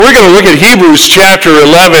we're going to look at Hebrews chapter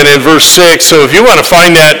 11 and verse 6. So if you want to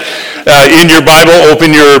find that in your Bible,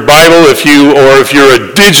 open your Bible. If you're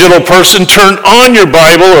a digital person, turn on your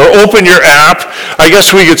Bible or open your app. I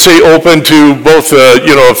guess we could say open to both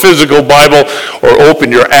a physical Bible or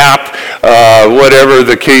open your app, whatever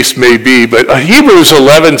the case may be. But Hebrews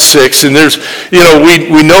 11:6, and there's,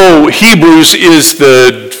 we know Hebrews is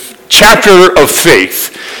the chapter of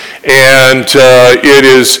faith. And it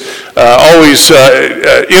is always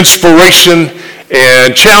inspiration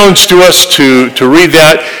and challenge to us to read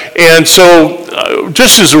that. And so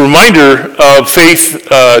just as a reminder of faith,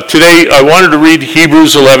 today I wanted to read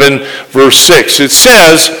Hebrews 11, verse 6. It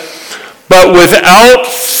says, "But without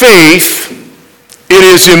faith it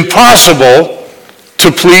is impossible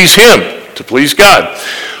to please him," to please God.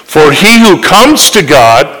 "For he who comes to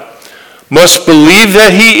God must believe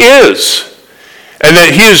that he is, and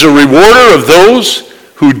that he is a rewarder of those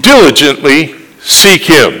who diligently seek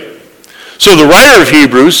him." So the writer of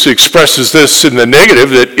Hebrews expresses this in the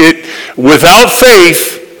negative, that without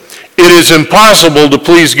faith, it is impossible to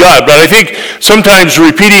please God. But I think sometimes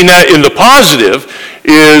repeating that in the positive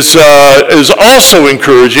is also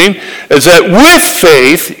encouraging, is that with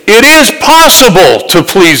faith, it is possible to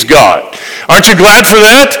please God. Aren't you glad for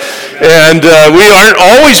that? And we aren't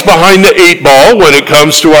always behind the 8 ball when it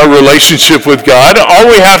comes to our relationship with God. All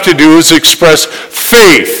we have to do is express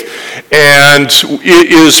faith, and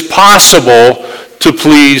it is possible to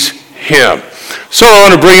please him. So I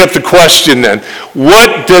want to bring up the question then,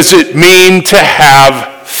 what does it mean to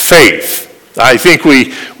have faith? I think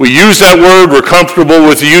we use that word. We're comfortable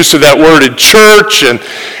with the use of that word in church, and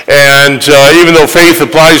even though faith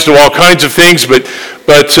applies to all kinds of things, but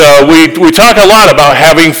we talk a lot about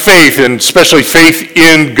having faith, and especially faith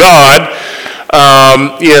in God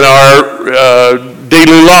in our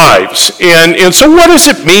daily lives. And so what does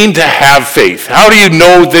it mean to have faith? How do you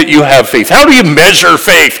know that you have faith? How do you measure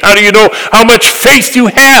faith? How do you know how much faith you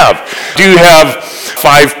have? Do you have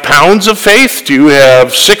 5 pounds of faith? Do you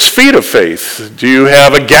have 6 feet of faith? Do you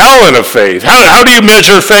have a gallon of faith? How do you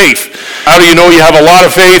measure faith? How do you know you have a lot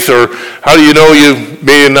of faith, or how do you know you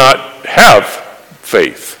may not have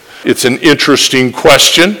faith? It's an interesting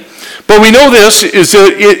question. But we know this is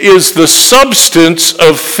that it is the substance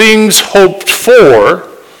of things hoped for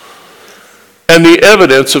and the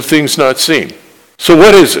evidence of things not seen. So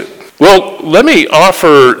what is it? Well, let me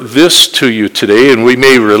offer this to you today, and we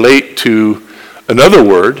may relate to another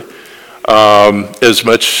word as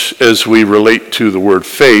much as we relate to the word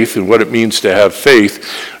faith and what it means to have faith.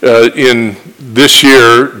 In this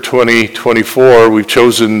year, 2024, we've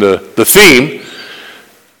chosen the theme,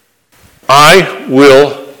 I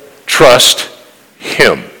will trust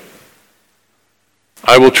him.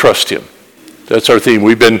 I will trust him. That's our theme.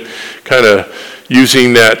 We've been kind of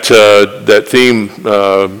using that theme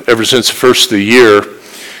ever since the first of the year.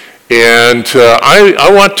 And I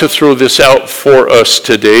want to throw this out for us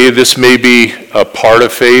today. This may be a part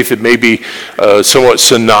of faith. It may be somewhat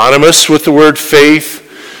synonymous with the word faith.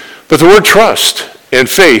 But the word trust and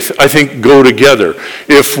faith, I think, go together.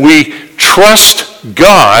 If we trust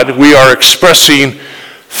God, we are expressing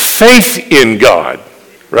faith in God,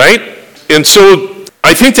 right? And so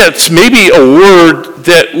I think that's maybe a word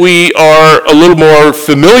that we are a little more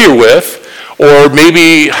familiar with, or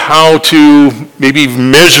maybe how to maybe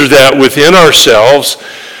measure that within ourselves.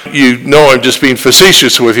 You know I'm just being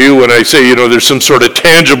facetious with you when I say, there's some sort of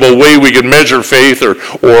tangible way we can measure faith or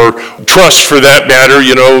trust for that matter.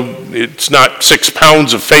 It's not 6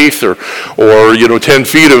 pounds of faith or 10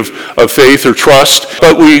 feet of faith or trust.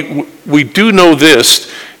 But we do know this,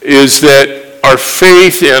 is that our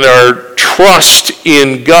faith and our trust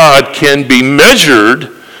in God can be measured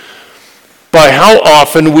by how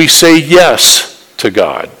often we say yes to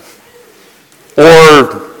God.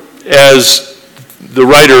 Or, as the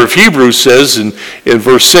writer of Hebrews says in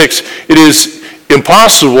verse 6, it is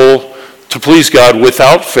impossible to please God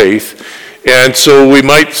without faith. And so we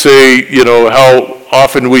might say, how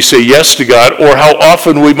often we say yes to God, or how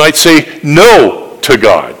often we might say no to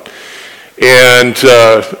God. And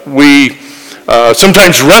we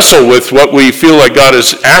sometimes wrestle with what we feel like God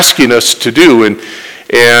is asking us to do. And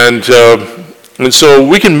so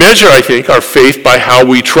we can measure, I think, our faith by how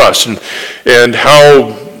we trust. And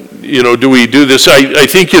how, do we do this? I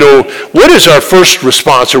think, what is our first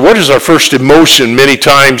response, or what is our first emotion many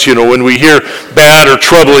times, when we hear bad or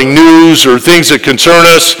troubling news or things that concern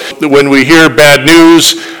us? When we hear bad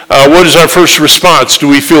news, what is our first response? Do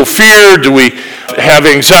we feel fear? Do we have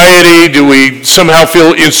anxiety? Do we somehow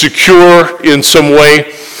feel insecure in some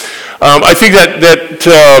way? I think that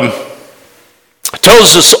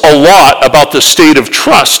tells us a lot about the state of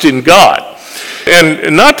trust in God.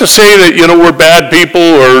 And not to say that, we're bad people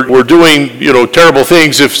or we're doing, terrible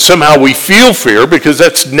things if somehow we feel fear, because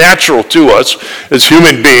that's natural to us as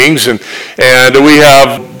human beings. And we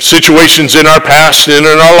have situations in our past and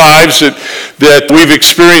in our lives that we've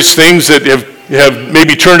experienced things that have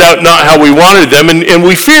maybe turned out not how we wanted them, and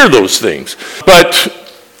we fear those things. But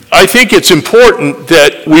I think it's important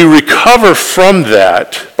that we recover from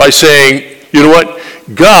that by saying, you know what,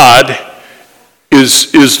 God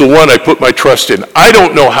is the one I put my trust in. I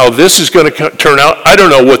don't know how this is going to turn out. I don't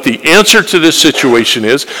know what the answer to this situation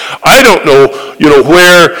is. I don't know,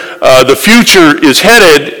 where the future is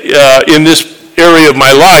headed in this area of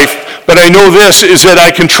my life. But I know this is that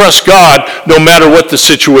I can trust God no matter what the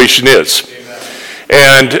situation is.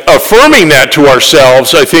 And affirming that to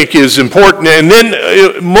ourselves, I think, is important. And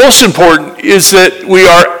then most important is that we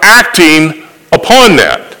are acting upon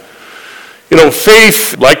that.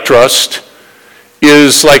 Faith, like trust,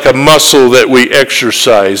 is like a muscle that we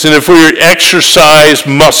exercise. And if we exercise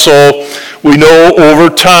muscle, we know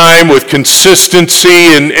over time with consistency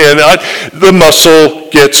and the muscle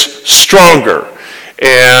gets stronger.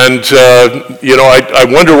 And, I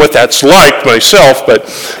wonder what that's like myself, but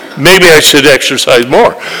maybe I should exercise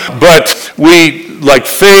more. But we, like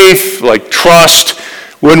faith, like trust,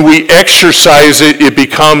 when we exercise it, it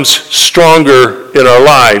becomes stronger in our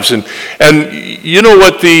lives. And you know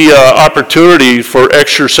what the opportunity for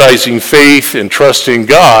exercising faith and trusting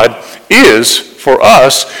God is for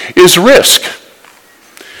us is risk.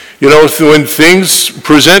 When things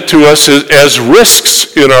present to us as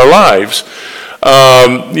risks in our lives,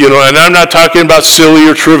 and I'm not talking about silly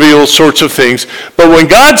or trivial sorts of things, but when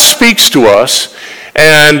God speaks to us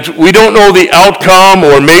and we don't know the outcome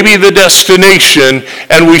or maybe the destination,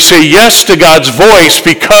 and we say yes to God's voice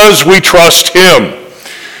because we trust Him.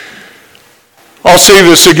 I'll say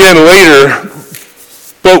this again later,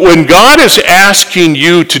 but when God is asking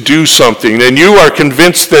you to do something and you are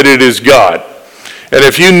convinced that it is God, and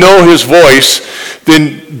if you know His voice,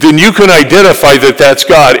 then you can identify that that's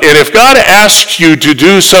God. And if God asks you to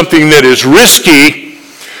do something that is risky,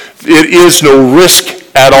 it is no risk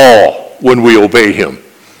at all when we obey Him.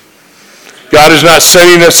 God is not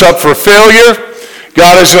setting us up for failure.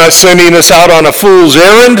 God is not sending us out on a fool's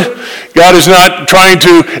errand. God is not trying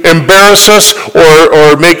to embarrass us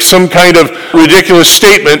or make some kind of ridiculous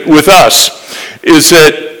statement with us. Is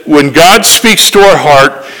that when God speaks to our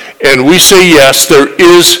heart and we say yes, there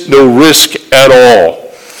is no risk at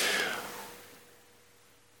all.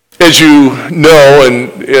 As you know,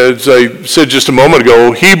 and as I said just a moment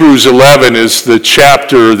ago, Hebrews 11 is the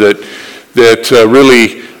chapter that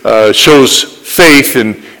really shows faith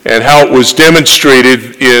and how it was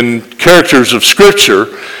demonstrated in characters of Scripture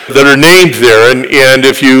that are named there. And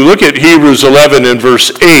if you look at Hebrews 11 and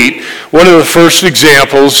verse 8, one of the first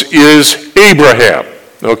examples is Abraham,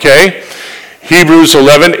 okay? Hebrews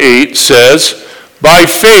 11:8 says, by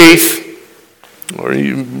faith, or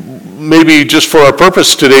maybe just for our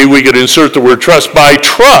purpose today, we could insert the word trust. By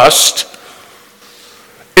trust,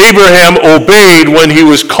 Abraham obeyed when he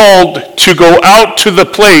was called to go out to the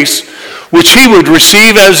place which he would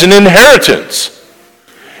receive as an inheritance.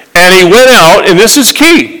 And he went out, and this is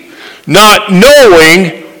key, not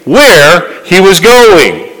knowing where he was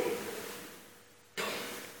going.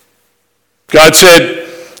 God said,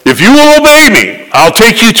 if you will obey me, I'll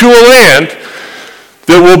take you to a land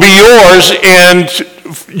that will be yours and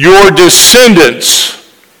your descendants.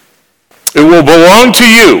 It will belong to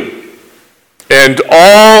you and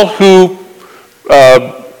all who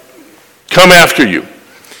come after you.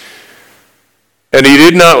 And he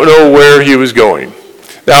did not know where he was going.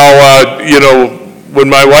 Now, when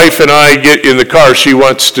my wife and I get in the car, she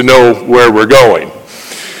wants to know where we're going.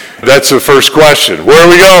 That's the first question. Where are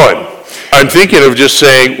we going? I'm thinking of just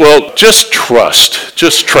saying, well, just trust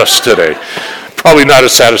today. Probably not a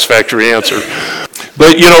satisfactory answer.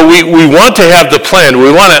 But, we want to have the plan. We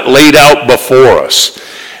want it laid out before us.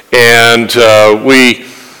 And we,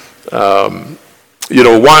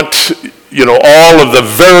 want, all of the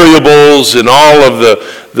variables and all of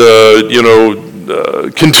the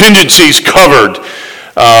contingencies covered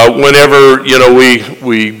whenever,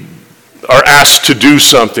 we are asked to do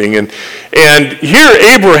something. And here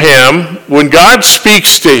Abraham, when God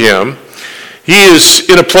speaks to him, he is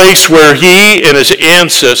in a place where he and his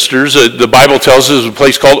ancestors, the Bible tells us, is a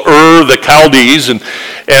place called Ur the Chaldees, and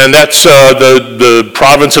that's the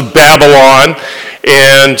province of Babylon.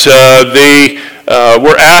 And they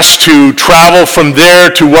were asked to travel from there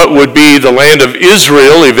to what would be the land of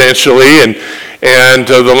Israel eventually, and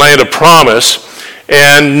the land of promise,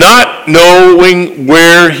 and not knowing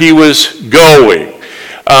where he was going.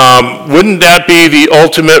 Wouldn't that be the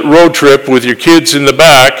ultimate road trip with your kids in the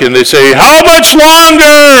back? And they say, how much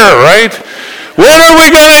longer, right? When are we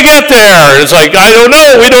going to get there? It's like, I don't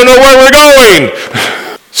know. We don't know where we're going.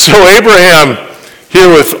 So Abraham, here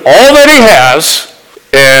with all that he has,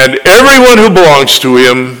 and everyone who belongs to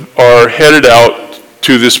him are headed out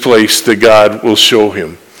to this place that God will show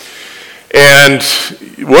him. And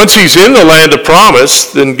once he's in the land of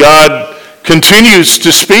promise, then God continues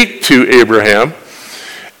to speak to Abraham.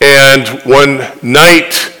 And one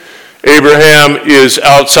night, Abraham is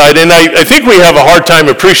outside. And I think we have a hard time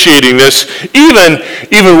appreciating this, even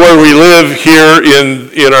where we live here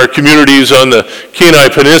in our communities on the Kenai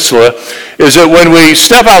Peninsula, is that when we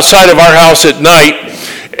step outside of our house at night,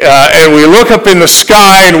 and we look up in the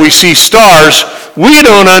sky and we see stars, we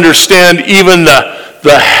don't understand even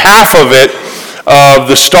the half of it, of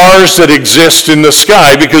the stars that exist in the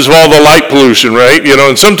sky because of all the light pollution, right?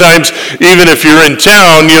 And sometimes even if you're in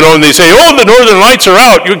town, and they say, oh, the northern lights are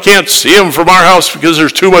out, you can't see them from our house because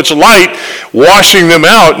there's too much light washing them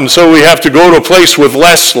out, and so we have to go to a place with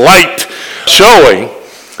less light showing.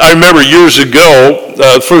 I remember years ago,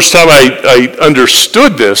 the first time I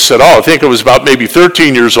understood this at all, I think I was about maybe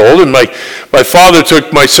 13 years old, and my father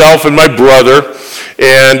took myself and my brother,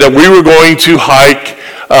 and we were going to hike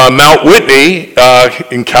Mount Whitney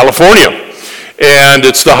in California. And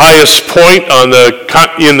it's the highest point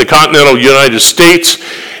in the continental United States.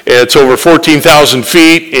 It's over 14,000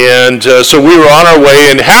 feet, and so we were on our way,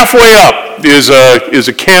 and halfway up is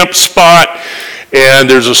a camp spot, and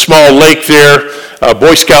there's a small lake there,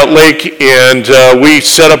 Boy Scout Lake, and we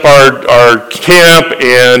set up our camp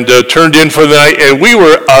and turned in for the night, and we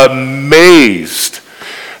were amazed,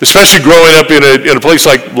 especially growing up in a place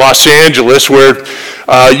like Los Angeles where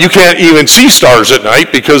you can't even see stars at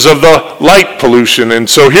night because of the light pollution. And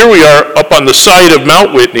so here we are up on the side of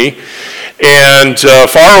Mount Whitney, and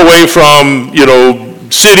far away from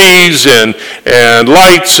cities and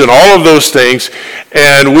lights and all of those things,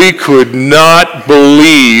 and we could not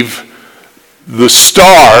believe the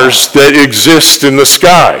stars that exist in the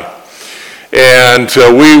sky. And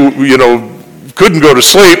we couldn't go to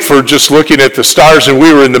sleep for just looking at the stars, and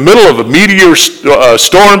we were in the middle of a meteor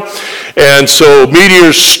storm, and so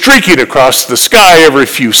meteors streaking across the sky every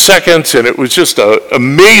few seconds, and it was just an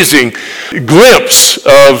amazing glimpse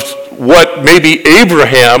of what maybe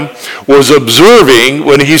Abraham was observing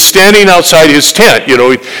when he's standing outside his tent.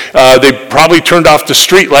 They probably turned off the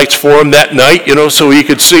street lights for him that night, so he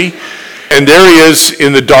could see. And there he is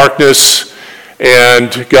in the darkness,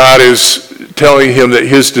 and God is telling him that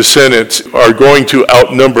his descendants are going to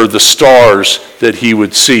outnumber the stars that he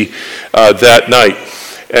would see that night.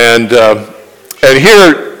 And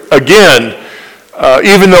here again,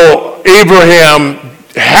 even though Abraham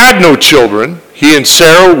had no children, he and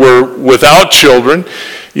Sarah were without children.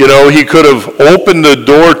 He could have opened the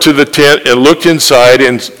door to the tent and looked inside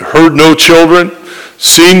and heard no children,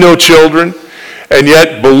 seen no children, and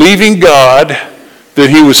yet believing God that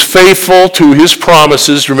he was faithful to his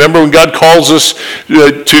promises. Remember, when God calls us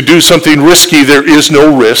to do something risky, there is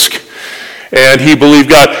no risk. And he believed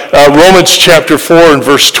God. Romans chapter 4 and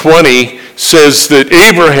verse 20 says that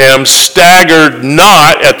Abraham staggered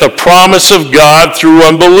not at the promise of God through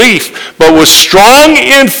unbelief, but was strong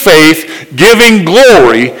in faith, giving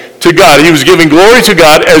glory to God. He was giving glory to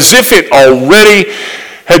God as if it already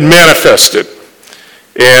had manifested.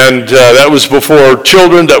 And that was before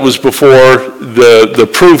children, that was before the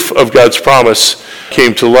proof of God's promise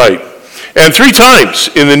came to light. And 3 times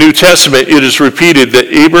in the New Testament it is repeated that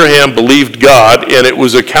Abraham believed God and it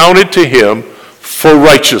was accounted to him for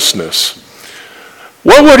righteousness.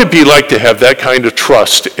 What would it be like to have that kind of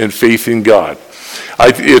trust and faith in God?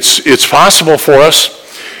 It's possible for us,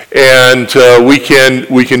 and we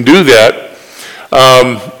can do that.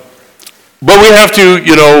 But we have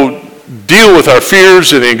to, deal with our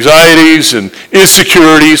fears and anxieties and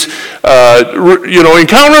insecurities.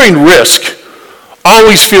 Encountering risk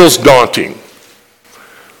always feels daunting.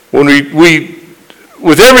 When we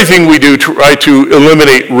with everything we do, try to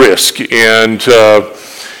eliminate risk. And,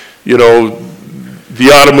 the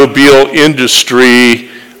automobile industry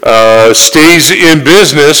stays in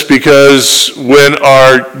business because when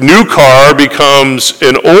our new car becomes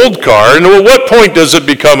an old car, and at what point does it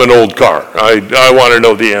become an old car? I want to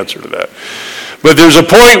know the answer to that. But there's a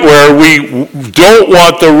point where we don't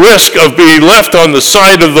want the risk of being left on the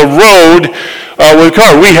side of the road with a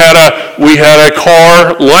car. We had a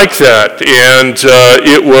car like that, and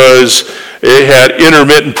it had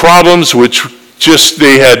intermittent problems, which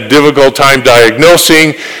they had difficult time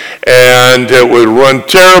diagnosing, and it would run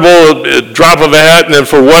terrible at the drop of a hat, and then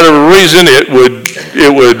for whatever reason it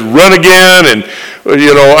would run again, and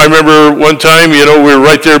I remember one time, we were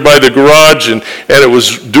right there by the garage, and it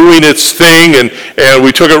was doing its thing, and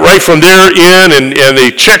we took it right from there in, and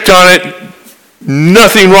they checked on it.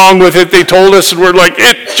 Nothing wrong with it, they told us, and we're like,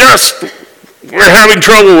 we're having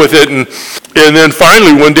trouble with it. And then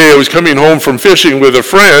finally, one day I was coming home from fishing with a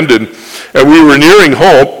friend, and we were nearing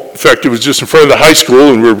home. In fact, it was just in front of the high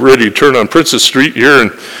school, and we were ready to turn on Princess Street here,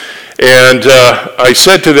 and I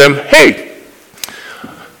said to them, hey,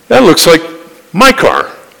 that looks like my car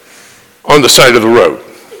on the side of the road.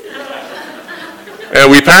 And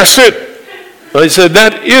we passed it. I said,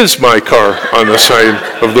 that is my car on the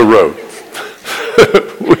side of the road.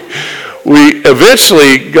 we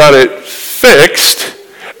eventually got it fixed,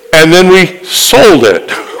 and then we sold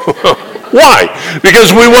it. Why?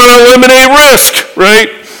 Because we want to eliminate risk, right?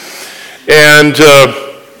 And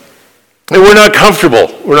we're not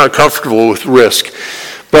comfortable. We're not comfortable with risk.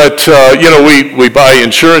 But, we buy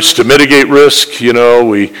insurance to mitigate risk.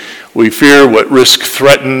 We fear what risk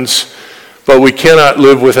threatens. But we cannot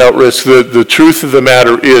live without risk. The truth of the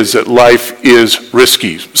matter is that life is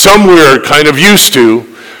risky. Some we're kind of used to,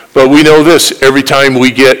 but we know this. Every time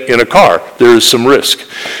we get in a car, there is some risk.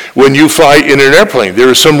 When you fly in an airplane, there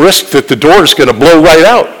is some risk that the door is going to blow right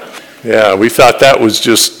out. Yeah, we thought that was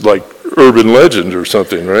just like urban legend or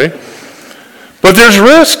something, right? But there's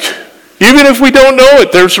risk. Even if we don't know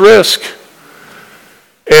it, there's risk.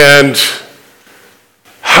 And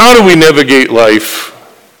how do we navigate life?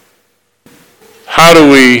 How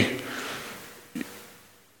do we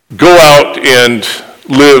go out and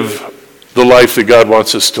live the life that God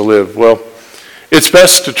wants us to live? Well, it's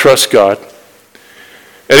best to trust God.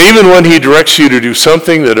 And even when he directs you to do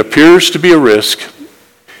something that appears to be a risk,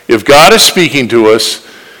 if God is speaking to us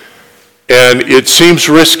and it seems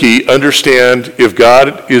risky, understand if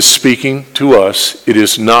God is speaking to us, it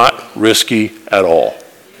is not risky at all.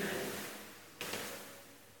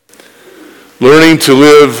 Learning to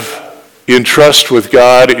live in trust with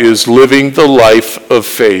God is living the life of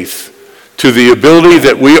faith to the ability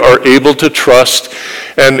that we are able to trust.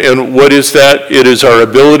 And what is that? It is our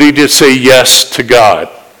ability to say yes to God.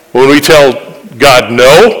 When we tell God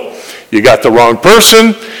no, you got the wrong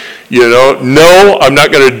person, no, I'm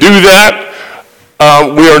not going to do that.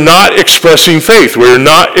 We are not expressing faith. We are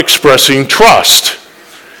not expressing trust.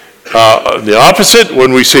 The opposite,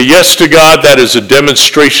 when we say yes to God, that is a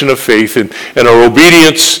demonstration of faith, and our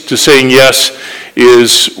obedience to saying yes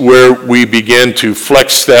is where we begin to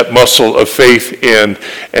flex that muscle of faith and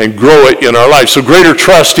grow it in our lives. So greater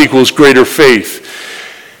trust equals greater faith.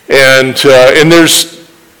 And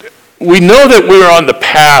we know that we're on the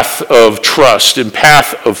path of trust and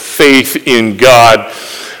path of faith in God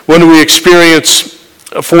when we experience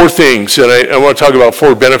four things, and I want to talk about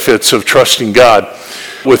four benefits of trusting God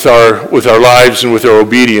with our lives and with our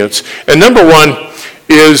obedience. And number one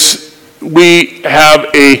is we have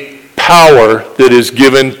a power that is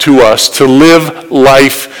given to us to live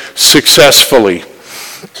life successfully.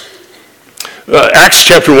 Acts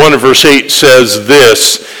chapter 1 and verse 8 says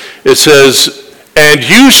this. It says, and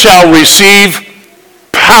you shall receive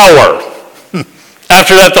power.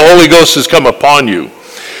 After that, the Holy Ghost has come upon you.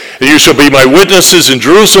 And you shall be my witnesses in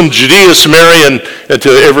Jerusalem, Judea, Samaria, and to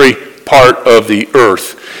every part of the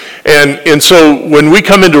earth. And so when we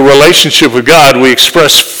come into relationship with God, we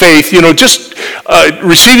express faith. Just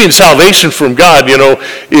receiving salvation from God,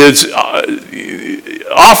 is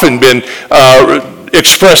often been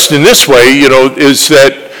expressed in this way, is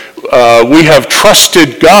that we have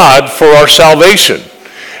trusted God for our salvation.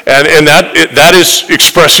 And that is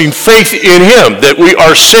expressing faith in him, that we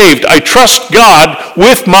are saved. I trust God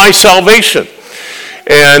with my salvation.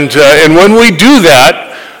 And when we do that,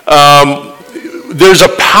 there's a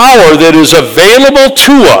power that is available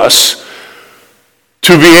to us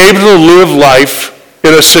to be able to live life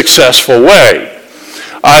in a successful way.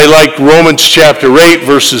 I like Romans chapter 8,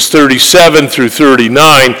 verses 37 through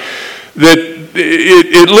 39, that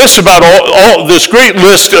it lists about all this great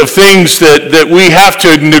list of things that we have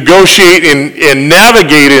to negotiate and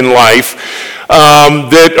navigate in life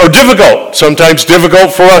that are difficult, sometimes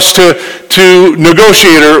difficult for us to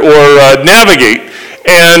negotiate or navigate.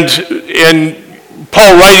 And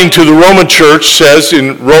Paul, writing to the Roman church, says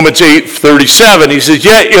in Romans 8:37, he says,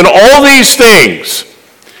 yet in all these things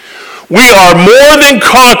we are more than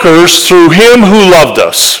conquerors through him who loved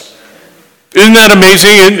us. Isn't that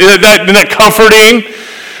amazing? Isn't that comforting?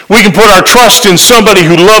 We can put our trust in somebody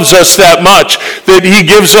who loves us that much, that he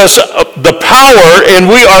gives us the power,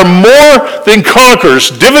 and we are more than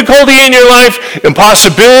conquerors. Difficulty in your life,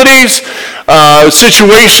 impossibilities,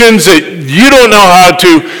 situations that you don't know how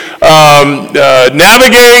to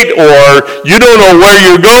navigate, or you don't know where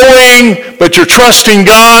you're going, but you're trusting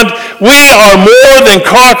God. We are more than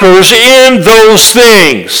conquerors in those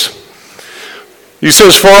things. He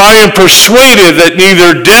says, for I am persuaded that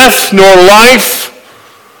neither death nor life,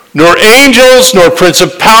 nor angels, nor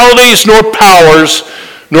principalities, nor powers,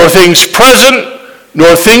 nor things present,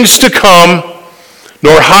 nor things to come,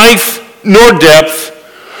 nor height, nor depth,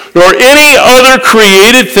 nor any other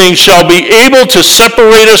created thing shall be able to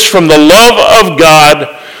separate us from the love of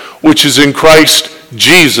God, which is in Christ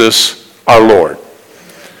Jesus our Lord.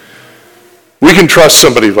 We can trust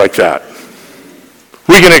somebody like that.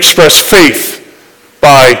 We can express faith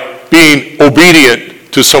by being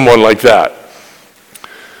obedient to someone like that.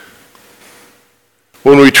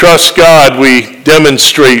 When we trust God, we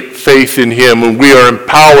demonstrate faith in Him, and we are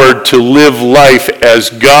empowered to live life as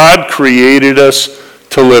God created us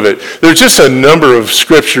to live it. There's just a number of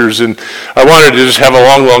scriptures, and I wanted to just have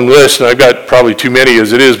a long list, and I've got probably too many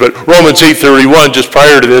as it is, but Romans 8:31, just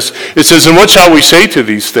prior to this, it says, and what shall we say to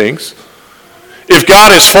these things? If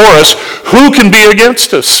God is for us, who can be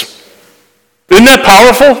against us? Isn't that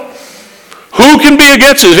powerful? Who can be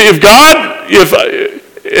against us? If God,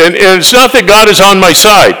 and it's not that God is on my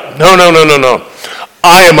side. No.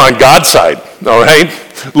 I am on God's side, all right?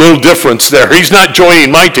 Little difference there. He's not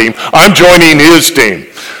joining my team. I'm joining His team,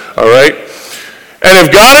 all right? And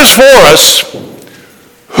if God is for us,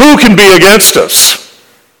 who can be against us?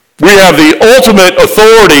 We have the ultimate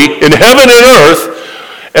authority in heaven and earth,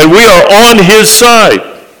 and we are on His side.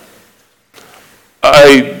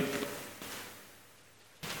 I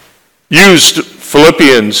used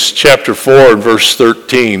Philippians chapter 4 and verse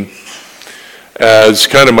 13 as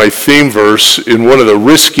kind of my theme verse in one of the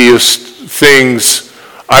riskiest things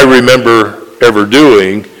I remember ever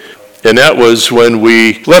doing, and that was when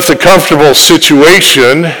we left a comfortable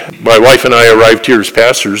situation. My wife and I arrived here as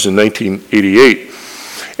pastors in 1988,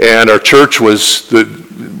 and our church was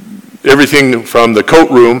everything from the coat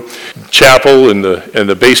room, chapel, and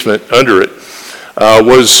the basement under it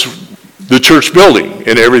was the church building,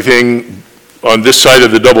 and everything on this side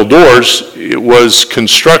of the double doors, it was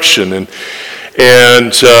construction, and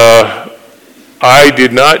I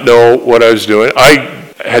did not know what I was doing. I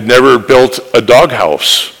had never built a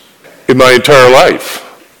doghouse in my entire life.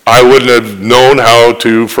 I wouldn't have known how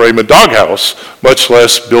to frame a doghouse, much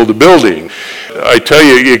less build a building. I tell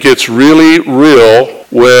you, it gets really real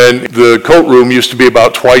when the coat room used to be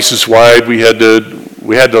about twice as wide. We had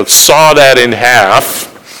to saw that in half.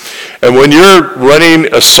 And when you're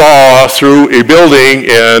running a saw through a building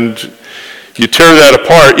and you tear that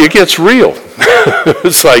apart, it gets real.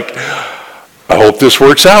 It's like, I hope this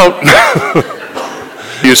works out.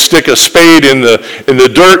 You stick a spade in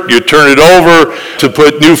the dirt, you turn it over to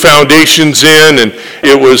put new foundations in, and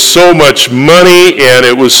it was so much money, and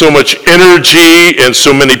it was so much energy, and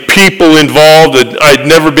so many people involved, and I'd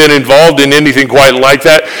never been involved in anything quite like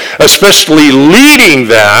that, especially leading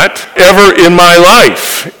that ever in my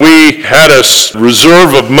life. We had a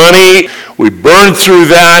reserve of money. We burned through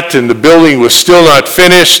that, and the building was still not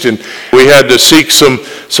finished, and we had to seek some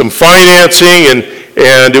financing,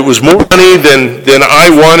 and it was more money than I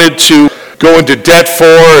wanted to go into debt for,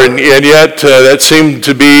 and yet that seemed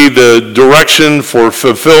to be the direction for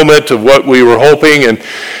fulfillment of what we were hoping. And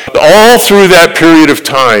all through that period of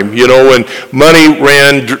time, when money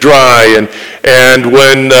ran dry, and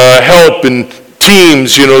when help and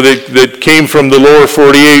teams, that came from the lower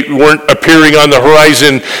 48 weren't appearing on the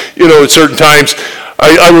horizon, at certain times,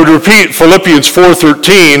 I would repeat Philippians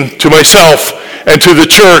 4:13 to myself and to the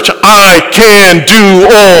church, I can do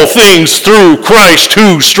all things through Christ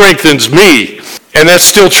who strengthens me. And that's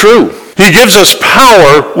still true. He gives us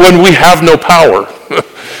power when we have no power.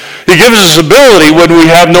 He gives us ability when we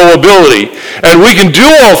have no ability. And we can do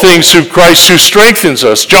all things through Christ who strengthens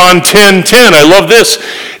us. John 10:10, I love this.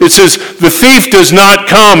 It says, the thief does not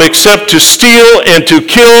come except to steal and to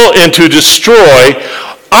kill and to destroy.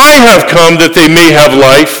 I have come that they may have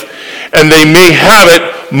life, and they may have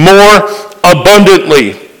it more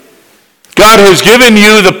abundantly. God has given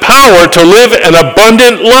you the power to live an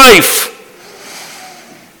abundant life.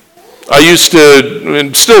 I used to,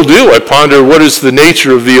 and still do, I ponder what is the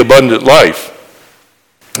nature of the abundant life.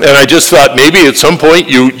 And I just thought maybe at some point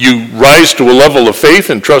you rise to a level of faith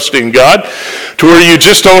and trust in God to where you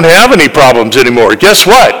just don't have any problems anymore. Guess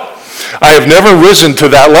what? I have never risen to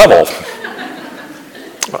that level.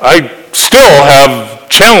 I still have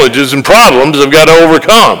challenges and problems I've got to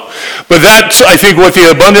overcome. But that's, I think, what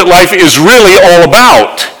the abundant life is really all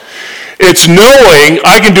about. It's knowing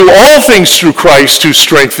I can do all things through Christ who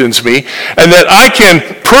strengthens me, and that I can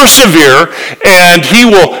persevere, and He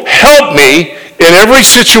will help me in every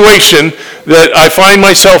situation that I find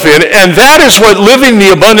myself in. And that is what living the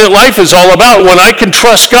abundant life is all about. When I can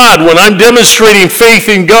trust God, when I'm demonstrating faith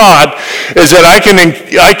in God, is that I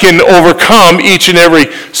can overcome each and every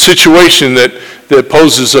situation that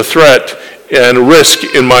poses a threat and a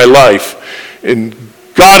risk in my life. And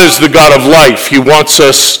God is the God of life. He wants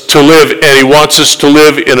us to live, and he wants us to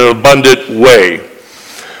live in an abundant way.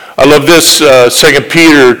 I love this, 2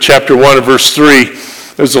 Peter chapter 1 and verse 3.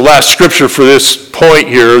 There's the last scripture for this point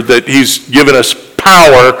here, that he's given us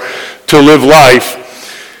power to live life.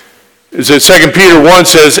 Is that 2 Peter 1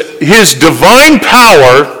 says, his divine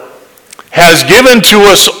power has given to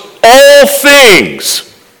us all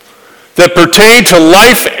things that pertain to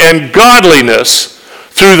life and godliness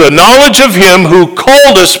through the knowledge of him who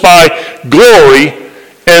called us by glory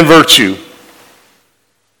and virtue.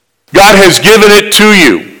 God has given it to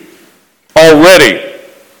you already.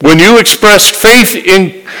 When you expressed faith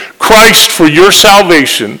in Christ for your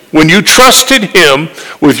salvation, when you trusted him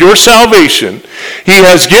with your salvation, he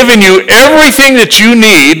has given you everything that you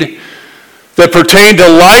need that pertain to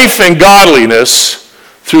life and godliness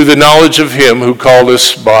through the knowledge of him who called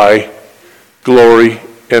us by glory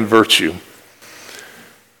and virtue.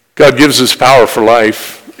 God gives us power for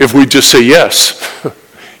life if we just say yes.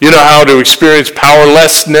 You know how to experience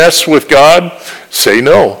powerlessness with God? Say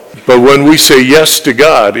no. But when we say yes to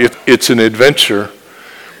God, it's an adventure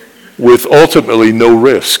with ultimately no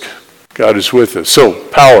risk. God is with us. So,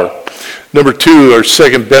 power. Number 2, our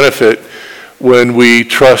second benefit when we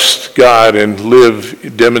trust God and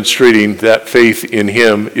live demonstrating that faith in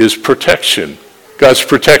him is protection. God's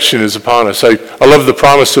protection is upon us. I love the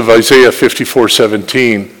promise of Isaiah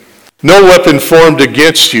 54:17. No weapon formed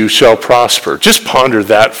against you shall prosper. Just ponder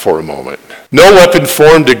that for a moment. No weapon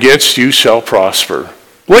formed against you shall prosper.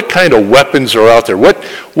 What kind of weapons are out there? What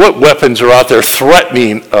weapons are out there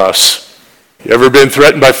threatening us? You ever been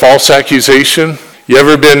threatened by false accusation? You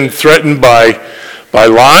ever been threatened by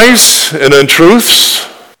lies and untruths?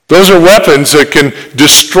 Those are weapons that can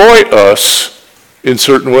destroy us in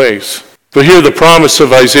certain ways. But here the promise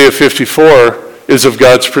of Isaiah 54 is of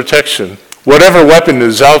God's protection. Whatever weapon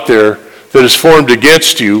is out there that is formed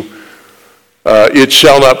against you, it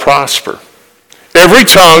shall not prosper. Every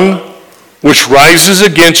tongue which rises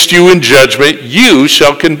against you in judgment, you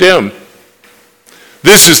shall condemn.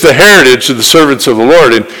 This is the heritage of the servants of the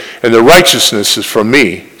Lord, and the righteousness is from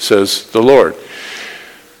me, says the Lord.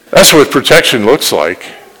 That's what protection looks like,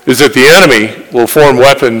 is that the enemy will form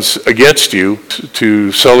weapons against you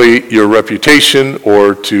to sully your reputation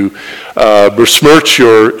or to besmirch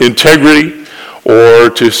your integrity or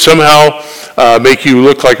to somehow make you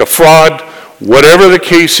look like a fraud. Whatever the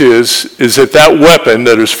case is that weapon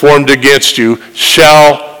that is formed against you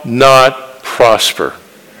shall not prosper.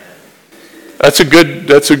 That's a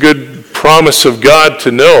good promise of God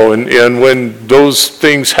to know. And when those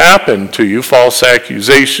things happen to you, false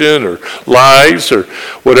accusation or lies or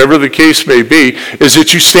whatever the case may be, is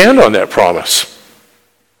that you stand on that promise.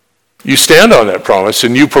 You stand on that promise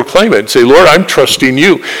and you proclaim it and say, Lord, I'm trusting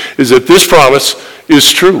you, is that this promise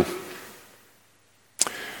is true.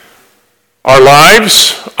 Our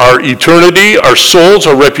lives, our eternity, our souls,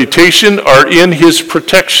 our reputation are in his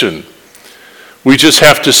protection. We just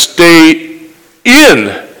have to stay in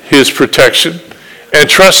his protection and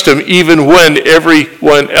trust him even when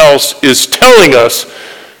everyone else is telling us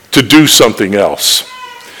to do something else.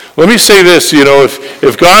 Let me say this,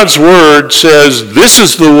 if God's word says this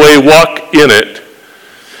is the way, walk in it,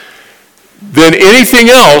 then anything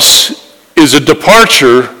else is a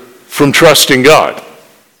departure from trusting God.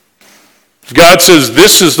 If God says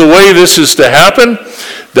this is the way this is to happen,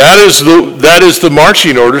 that is the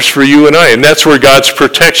marching orders for you and I, and that's where God's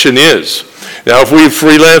protection is. Now, if we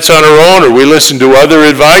freelance on our own or we listen to other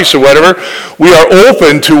advice or whatever, we are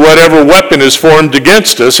open to whatever weapon is formed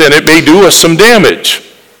against us, and it may do us some damage.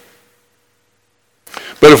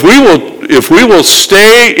 But if we will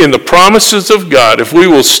stay in the promises of God, if we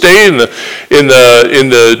will stay in the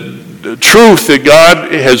truth that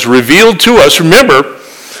God has revealed to us, remember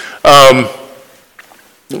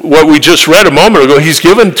what we just read a moment ago. He's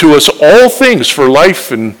given to us all things for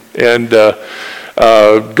life and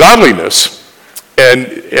godliness, and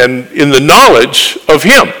in the knowledge of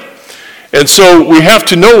him. And so we have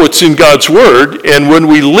to know what's in God's word, and when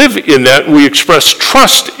we live in that, we express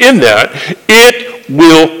trust in that, it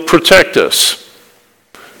will protect us.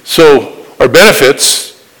 So our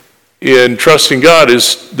benefits in trusting God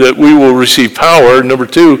is that we will receive power. Number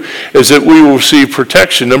 2 is that we will receive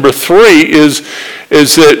protection. Number 3 is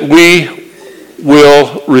that we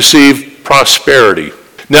will receive prosperity.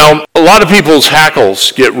 Now, a lot of people's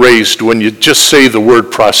hackles get raised when you just say the word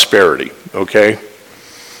prosperity. okay?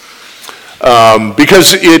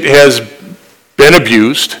 Because it has been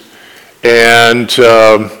abused, and,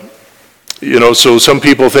 so some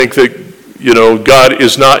people think that, God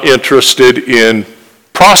is not interested in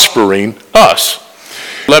prospering us.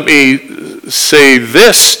 Let me say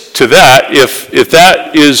this to that. If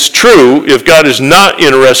that is true, if God is not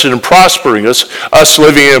interested in prospering us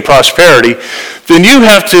living in prosperity, then you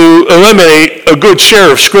have to eliminate a good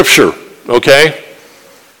share of Scripture, okay?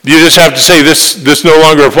 You just have to say this no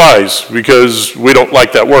longer applies because we don't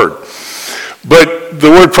like that word. But the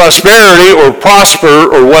word prosperity or prosper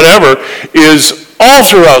or whatever is all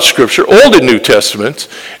throughout Scripture, Old and New Testament,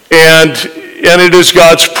 and it is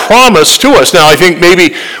God's promise to us. Now, I think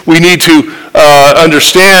maybe we need to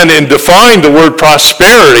understand and define the word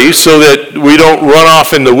prosperity so that we don't run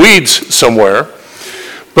off in the weeds somewhere.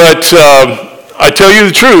 But I tell you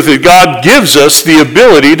the truth, that God gives us the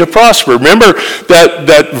ability to prosper. Remember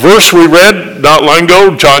that verse we read not long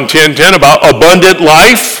ago, John 10:10, about abundant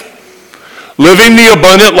life? Living the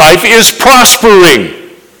abundant life is prospering.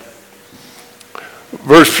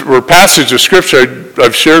 Verse or passage of Scripture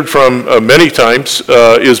I've shared from many times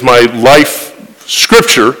is my life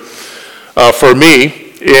Scripture for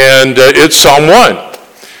me, and it's Psalm 1.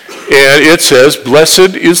 And it says,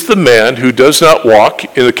 "Blessed is the man who does not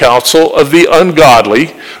walk in the counsel of the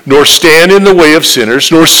ungodly, nor stand in the way of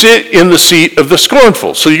sinners, nor sit in the seat of the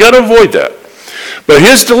scornful." So you got to avoid that. "But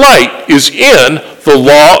his delight is in the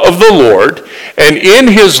law of the Lord, and in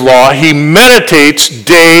his law he meditates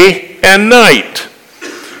day and night.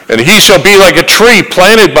 And he shall be like a tree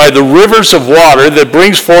planted by the rivers of water that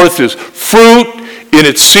brings forth his fruit in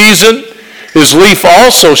its season. His leaf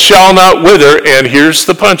also shall not wither," and here's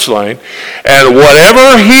the punchline, "and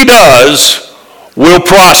whatever he does will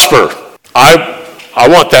prosper." I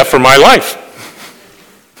want that for my life.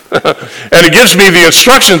 And it gives me the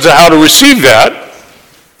instructions on how to receive that.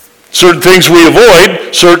 Certain things we avoid,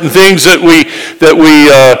 certain things that we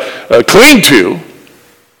cling to.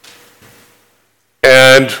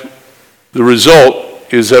 And the result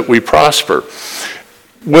is that we prosper.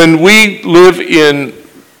 When we live in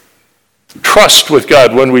trust with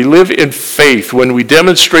God, when we live in faith, when we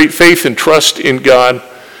demonstrate faith and trust in God,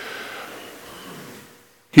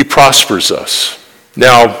 he prospers us.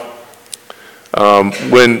 Now,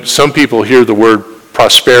 when some people hear the word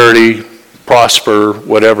prosperity, prosper,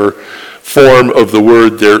 whatever form of the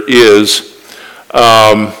word there is,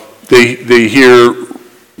 they hear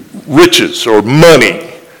riches or money.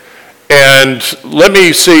 And let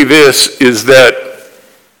me say this, is that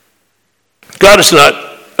God is not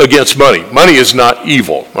against money. Money is not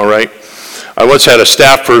evil, all right? I once had a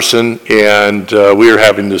staff person, and we were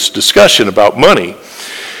having this discussion about money.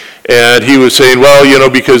 And he was saying, well,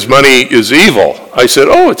 because money is evil. I said,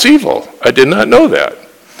 oh, it's evil. I did not know that.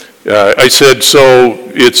 I said, so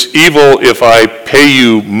it's evil if I pay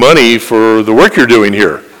you money for the work you're doing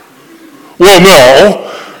here? Well, no.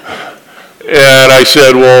 And I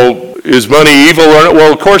said, well, is money evil or not?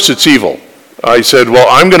 Well, of course it's evil. I said, well,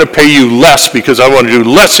 I'm going to pay you less because I want to do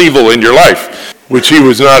less evil in your life, which he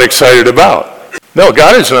was not excited about. No,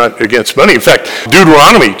 God is not against money. In fact,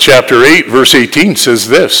 Deuteronomy chapter 8, verse 18 says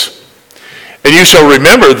this, "And you shall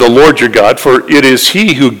remember the Lord your God, for it is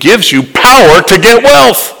he who gives you power to get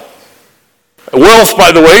wealth." Wealth,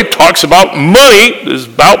 by the way, talks about money, is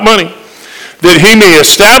about money. "That he may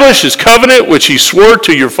establish his covenant, which he swore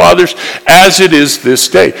to your fathers, as it is this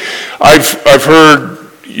day." I've heard,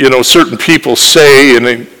 certain people say,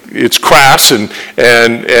 and it's crass, and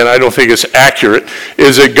I don't think it's accurate,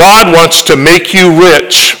 is that God wants to make you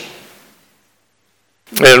rich,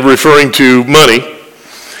 and referring to money.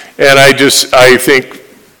 And I think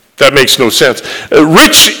that makes no sense.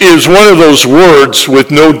 Rich is one of those words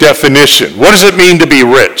with no definition. What does it mean to be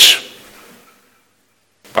rich?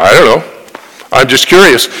 I don't know. I'm just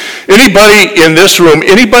curious. Anybody in this room,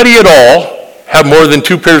 anybody at all, have more than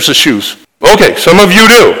 2 pairs of shoes? Okay, some of you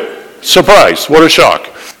do. Surprise, what a shock.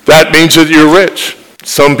 That means that you're rich.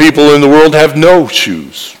 Some people in the world have no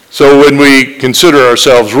shoes. So when we consider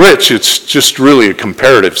ourselves rich, it's just really a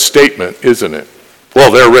comparative statement, isn't it?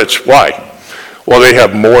 Well, they're rich. Why? Well, they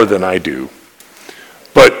have more than I do.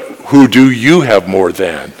 But who do you have more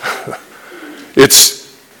than?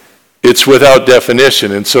 It's without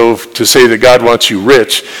definition. And so to say that God wants you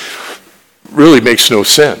rich really makes no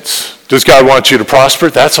sense. Does God want you to prosper?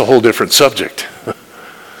 That's a whole different subject.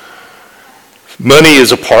 Money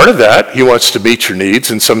is a part of that. He wants to meet your needs,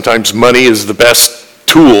 and sometimes money is the best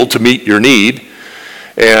tool to meet your need.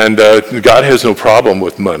 And God has no problem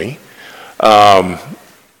with money.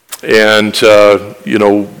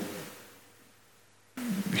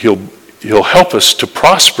 He'll help us to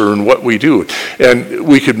prosper in what we do. And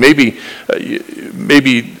we could maybe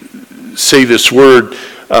say this word,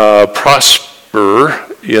 prosper,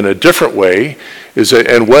 in a different way,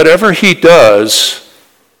 and whatever he does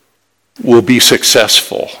will be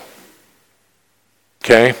successful.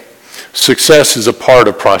 Okay? Success is a part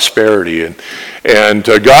of prosperity, and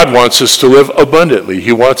God wants us to live abundantly.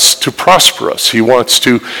 He wants to prosper us. He wants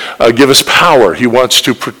to give us power. He wants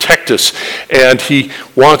to protect us, and he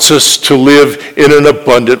wants us to live in an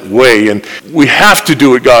abundant way. And we have to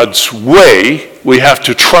do it God's way. We have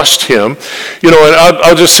to trust him. And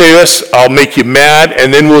I'll just say this. I'll make you mad,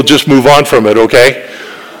 and then we'll just move on from it, okay?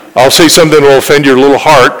 I'll say something that will offend your little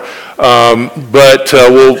heart. But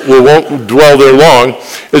we won't dwell there long,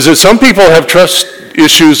 is that some people have trust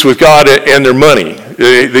issues with God and their money.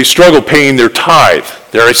 They struggle paying their tithe.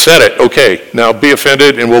 There, I said it. Okay, now be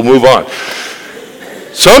offended and we'll move on.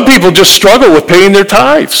 Some people just struggle with paying their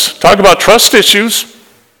tithes. Talk about trust issues.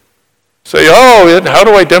 Say, how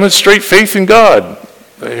do I demonstrate faith in God?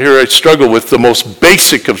 Here I struggle with the most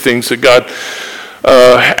basic of things that God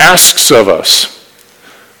asks of us.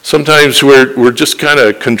 Sometimes we're just kind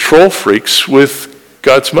of control freaks with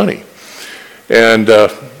God's money. And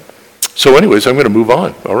so anyways, I'm going to move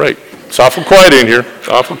on. All right. It's awful quiet in here.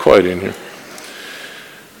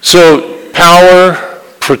 So power,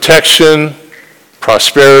 protection,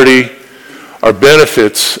 prosperity are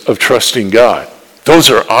benefits of trusting God.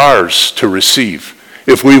 Those are ours to receive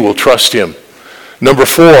if we will trust him. Number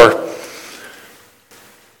 4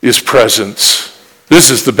 is presence. This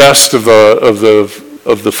is the best of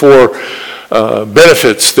the 4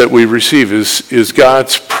 benefits that we receive is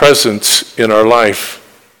God's presence in our life.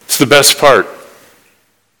 It's the best part.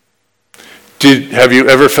 Have you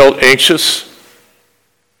ever felt anxious?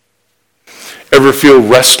 Ever feel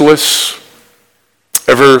restless?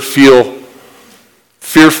 Ever feel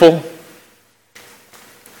fearful?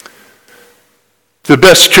 The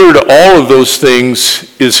best cure to all of those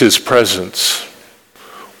things is his presence.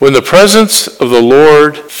 When the presence of the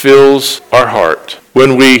Lord fills our heart,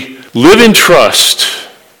 when we live in trust,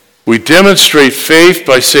 we demonstrate faith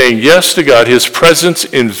by saying yes to God. His presence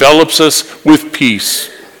envelops us with peace.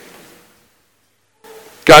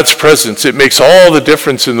 God's presence, it makes all the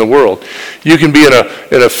difference in the world. You can be in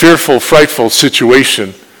a fearful, frightful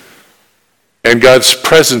situation, and God's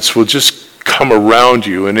presence will just come around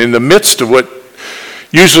you. And in the midst of what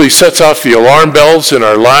usually sets off the alarm bells in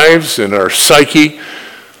our lives, in our psyche,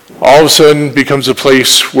 all of a sudden becomes a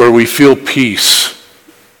place where we feel peace,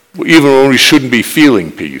 even when we shouldn't be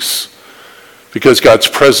feeling peace, because God's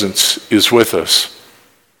presence is with us.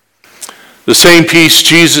 The same peace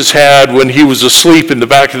Jesus had when he was asleep in the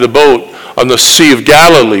back of the boat on the Sea of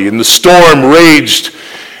Galilee, and the storm raged,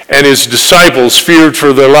 and his disciples feared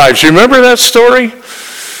for their lives. You remember that story?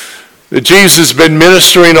 That Jesus had been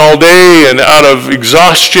ministering all day, and out of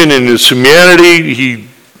exhaustion in his humanity, he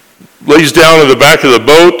lays down in the back of the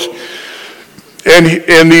boat,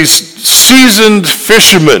 and these seasoned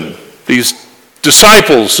fishermen, these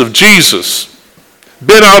disciples of Jesus,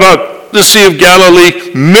 been out on the Sea of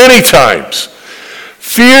Galilee many times,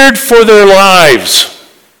 feared for their lives.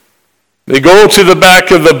 They go to the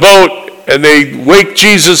back of the boat and they wake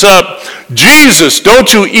Jesus up. Jesus,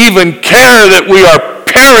 don't you even care that we are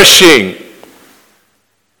perishing?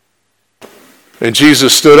 And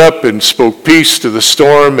Jesus stood up and spoke peace to the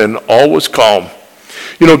storm, and all was calm.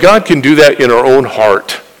 You know, God can do that in our own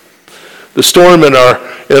heart. The storm in our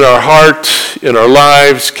heart, in our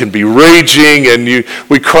lives, can be raging, and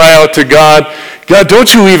we cry out to God, God,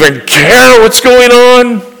 don't you even care what's going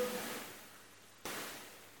on?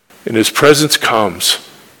 And his presence comes,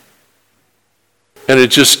 and it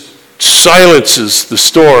just silences the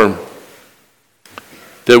storm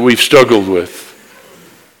that we've struggled with.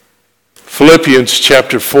 Philippians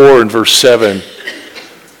chapter 4 and verse 7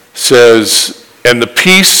 says, and the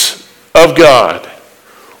peace of God,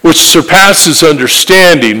 which surpasses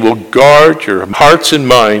understanding, will guard your hearts and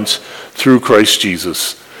minds through Christ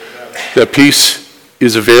Jesus. That peace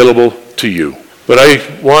is available to you. But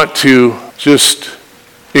I want to just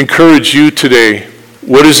encourage you today.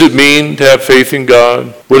 What does it mean to have faith in God?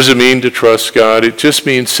 What does it mean to trust God? It just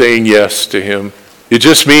means saying yes to him. It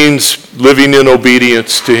just means living in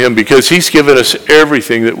obedience to him, because he's given us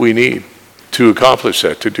everything that we need to accomplish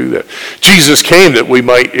that, to do that. Jesus came that we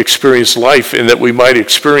might experience life, and that we might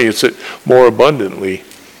experience it more abundantly.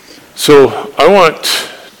 So I want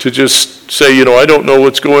to just say, I don't know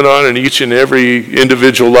what's going on in each and every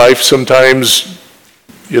individual life. Sometimes,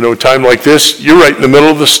 time like this, you're right in the middle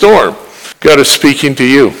of the storm. God is speaking to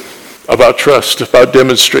you about trust, about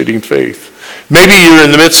demonstrating faith. Maybe you're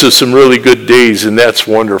in the midst of some really good days, and that's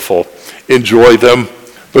wonderful. enjoy them.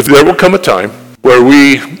 But there will come a time where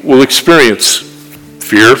we will experience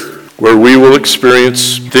fear, where we will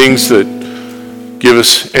experience things that give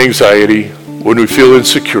us anxiety, when we feel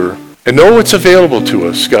insecure. And know it's available to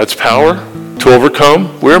us, God's power to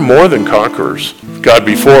overcome. We're more than conquerors. God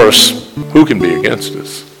before us, who can be against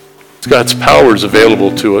us? God's power is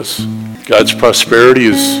available to us. God's prosperity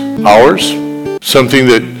is ours, something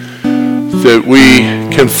that we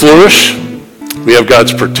can flourish. We have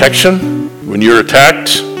God's protection. When you're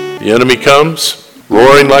attacked, the enemy comes,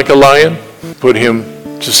 roaring like a lion, put him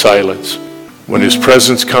to silence. When his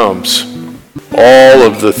presence comes, all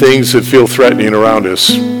of the things that feel threatening around us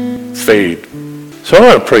fade. So I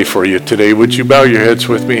want to pray for you today. Would you bow your heads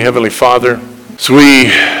with me? Heavenly Father, as we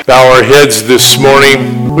bow our heads this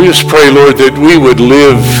morning, we just pray, Lord, that we would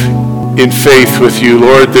live in faith with you,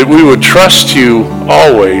 Lord, that we would trust you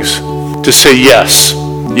always to say yes.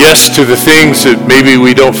 Yes to the things that maybe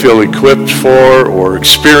we don't feel equipped for or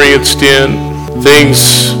experienced in.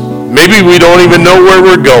 Things maybe we don't even know where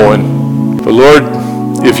we're going. But Lord,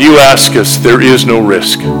 if you ask us, there is no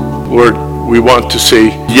risk. Lord, we want to say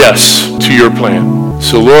yes to your plan.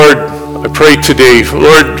 So Lord, I pray today,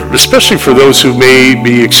 Lord, especially for those who may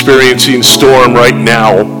be experiencing storm right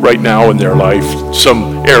now in their life,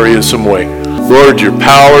 some area, some way. Lord, your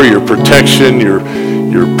power, your protection,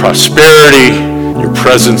 your prosperity, your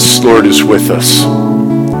presence, Lord, is with us.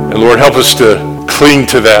 And Lord, help us to cling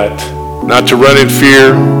to that, not to run in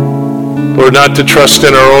fear, Lord, not to trust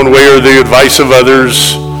in our own way or the advice of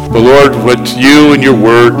others, but Lord, what you and your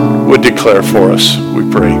word would declare for us, we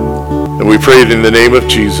pray. And we pray it in the name of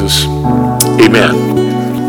Jesus. Amen.